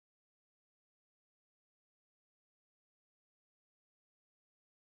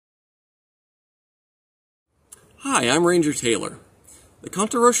Hi, I'm Ranger Taylor. The Comte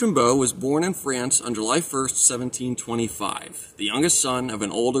de Rochambeau was born in France on July 1st, 1725, the youngest son of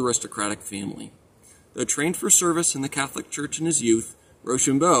an old aristocratic family. Though trained for service in the Catholic Church in his youth,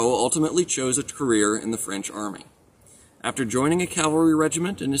 Rochambeau ultimately chose a career in the French army. After joining a cavalry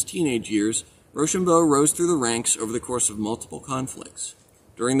regiment in his teenage years, Rochambeau rose through the ranks over the course of multiple conflicts.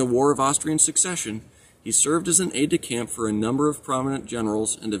 During the War of Austrian Succession, he served as an aide-de-camp for a number of prominent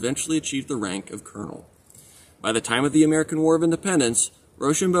generals and eventually achieved the rank of colonel. By the time of the American War of Independence,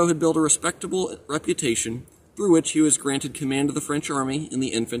 Rochambeau had built a respectable reputation through which he was granted command of the French army in the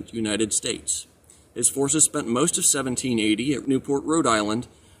infant United States. His forces spent most of 1780 at Newport, Rhode Island,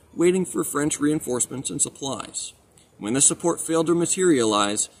 waiting for French reinforcements and supplies. When the support failed to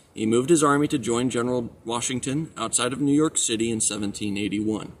materialize, he moved his army to join General Washington outside of New York City in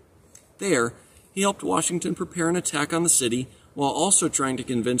 1781. There, he helped Washington prepare an attack on the city while also trying to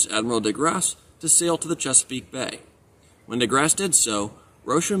convince Admiral de Grasse to sail to the Chesapeake Bay. When de Grasse did so,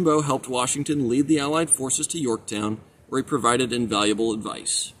 Rochambeau helped Washington lead the Allied forces to Yorktown, where he provided invaluable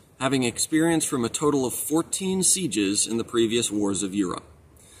advice, having experience from a total of 14 sieges in the previous wars of Europe.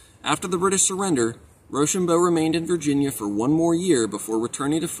 After the British surrender, Rochambeau remained in Virginia for one more year before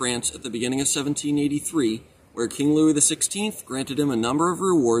returning to France at the beginning of 1783, where King Louis XVI granted him a number of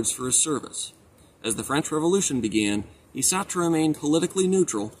rewards for his service. As the French Revolution began, he sought to remain politically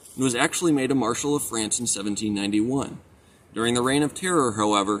neutral and was actually made a Marshal of France in 1791. During the Reign of Terror,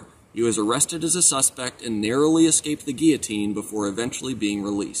 however, he was arrested as a suspect and narrowly escaped the guillotine before eventually being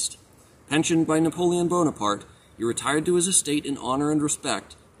released. Pensioned by Napoleon Bonaparte, he retired to his estate in honor and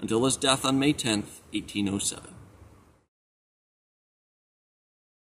respect until his death on May 10, 1807.